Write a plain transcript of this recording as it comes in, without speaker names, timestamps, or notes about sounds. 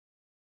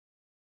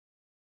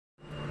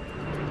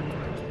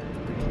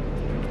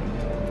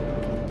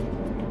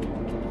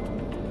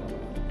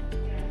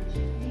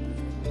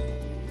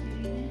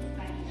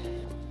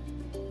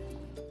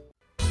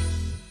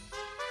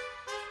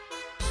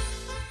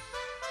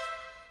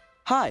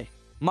Hi,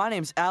 my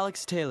name's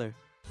Alex Taylor.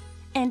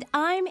 And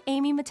I'm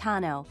Amy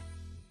Matano.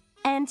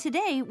 And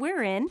today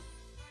we're in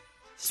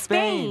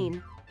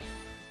Spain.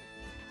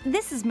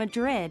 This is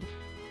Madrid.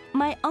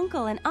 My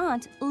uncle and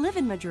aunt live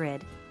in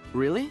Madrid.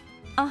 Really?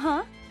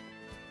 Uh-huh.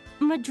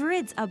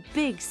 Madrid's a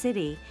big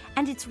city,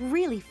 and it's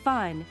really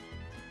fun.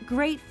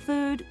 Great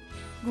food,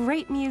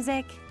 great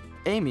music.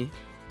 Amy,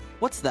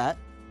 what's that?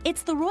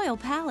 It's the Royal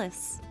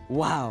Palace.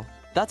 Wow,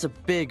 that's a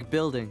big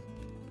building.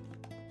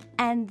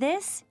 And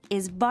this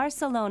is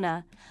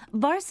Barcelona.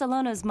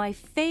 Barcelona's my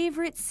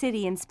favorite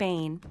city in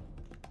Spain.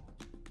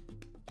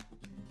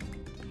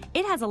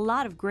 It has a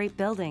lot of great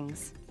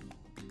buildings.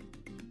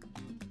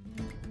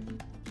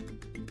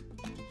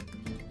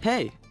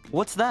 Hey,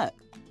 what's that?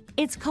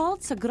 It's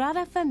called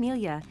Sagrada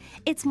Familia.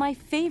 It's my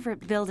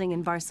favorite building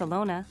in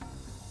Barcelona.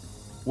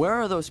 Where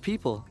are those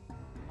people?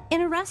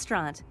 In a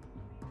restaurant.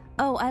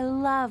 Oh, I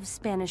love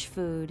Spanish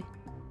food.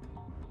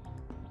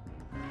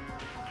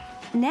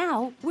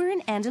 Now we're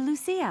in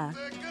Andalusia.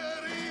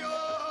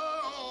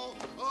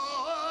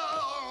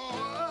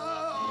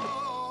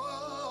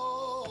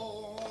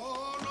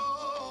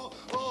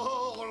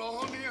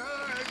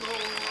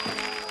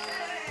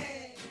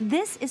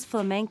 This is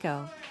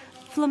flamenco.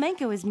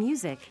 Flamenco is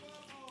music.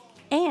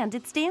 And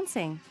it's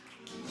dancing.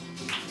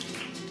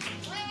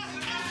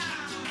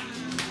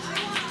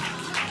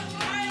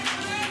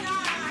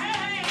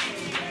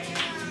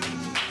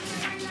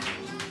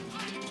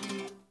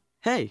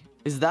 Hey,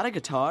 is that a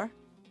guitar?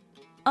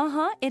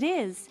 Uh-huh, it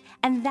is.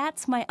 And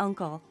that's my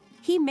uncle.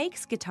 He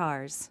makes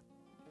guitars.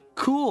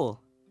 Cool.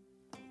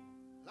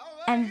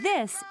 And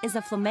this is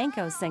a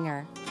flamenco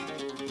singer.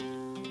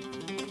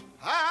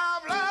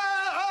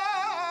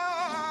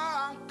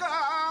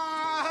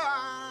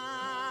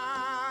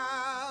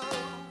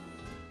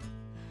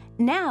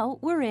 Now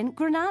we're in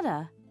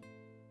Granada.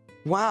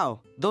 Wow,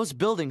 those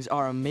buildings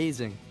are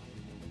amazing.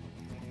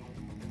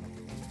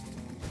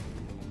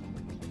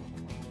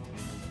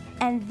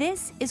 And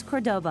this is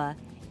Cordoba.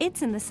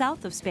 It's in the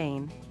south of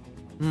Spain.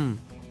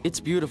 It's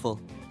beautiful.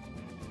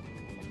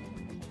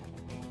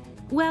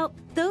 Well,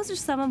 those are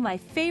some of my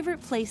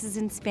favorite places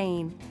in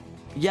Spain.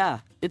 Yeah,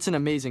 it's an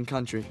amazing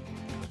country.